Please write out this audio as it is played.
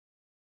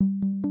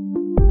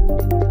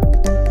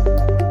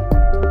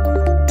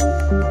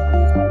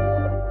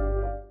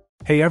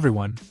Hey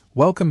everyone,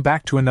 welcome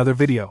back to another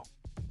video.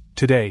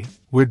 Today,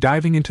 we're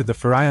diving into the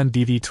Furrion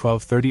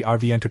DV1230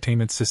 RV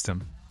entertainment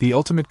system, the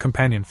ultimate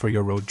companion for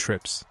your road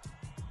trips.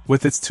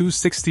 With its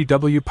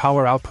 260W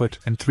power output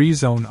and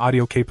 3-zone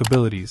audio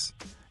capabilities,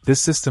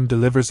 this system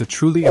delivers a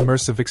truly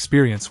immersive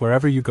experience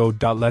wherever you go.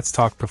 Let's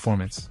talk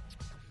performance.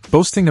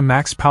 Boasting a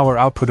max power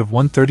output of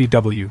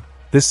 130W,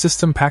 this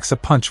system packs a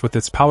punch with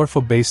its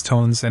powerful bass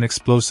tones and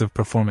explosive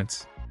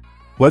performance.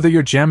 Whether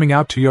you're jamming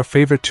out to your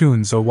favorite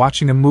tunes or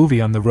watching a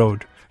movie on the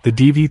road, the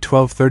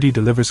DV1230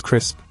 delivers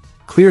crisp,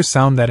 clear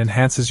sound that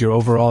enhances your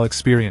overall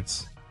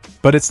experience.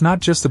 But it's not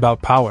just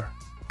about power.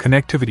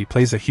 Connectivity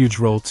plays a huge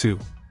role too.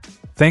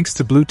 Thanks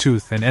to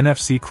Bluetooth and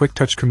NFC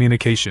quick-touch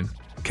communication,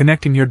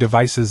 connecting your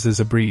devices is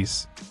a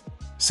breeze.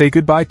 Say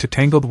goodbye to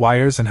tangled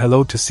wires and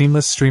hello to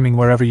seamless streaming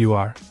wherever you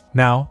are.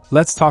 Now,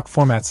 let's talk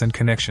formats and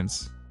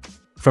connections.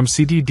 From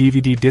CD,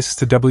 DVD discs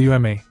to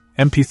WMA,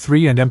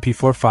 MP3 and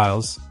MP4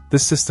 files,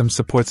 this system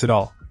supports it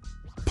all.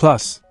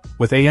 Plus,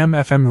 with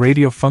AM/FM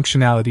radio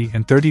functionality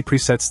and 30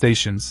 preset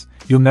stations,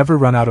 you'll never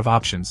run out of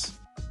options.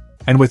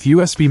 And with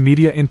USB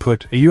media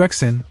input, a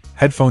UX-in,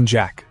 headphone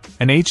jack,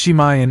 and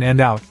HDMI in and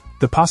out,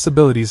 the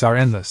possibilities are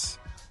endless.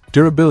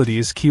 Durability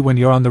is key when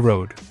you're on the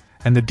road,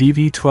 and the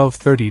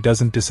DV1230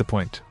 doesn't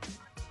disappoint.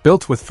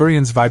 Built with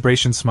Furrion's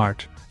Vibration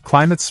Smart,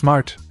 Climate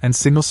Smart, and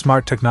Signal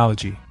Smart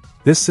technology,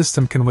 this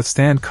system can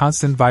withstand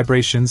constant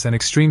vibrations and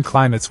extreme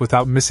climates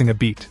without missing a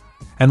beat.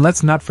 And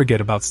let's not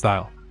forget about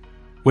style.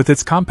 With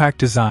its compact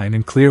design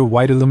and clear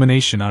white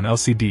illumination on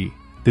LCD,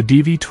 the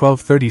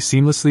DV1230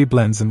 seamlessly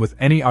blends in with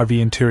any RV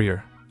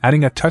interior,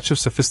 adding a touch of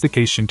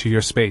sophistication to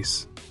your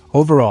space.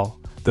 Overall,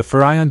 the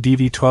Furrion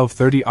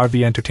DV1230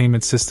 RV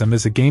entertainment system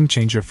is a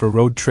game-changer for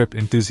road trip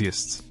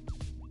enthusiasts.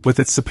 With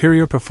its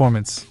superior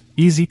performance,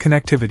 easy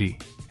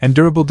connectivity, and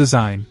durable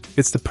design,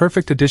 it's the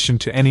perfect addition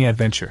to any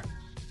adventure.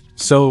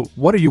 So,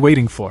 what are you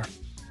waiting for?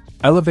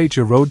 Elevate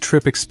your road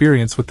trip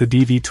experience with the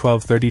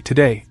DV1230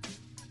 today.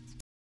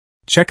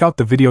 Check out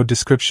the video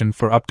description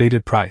for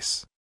updated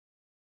price.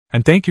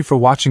 And thank you for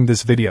watching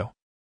this video.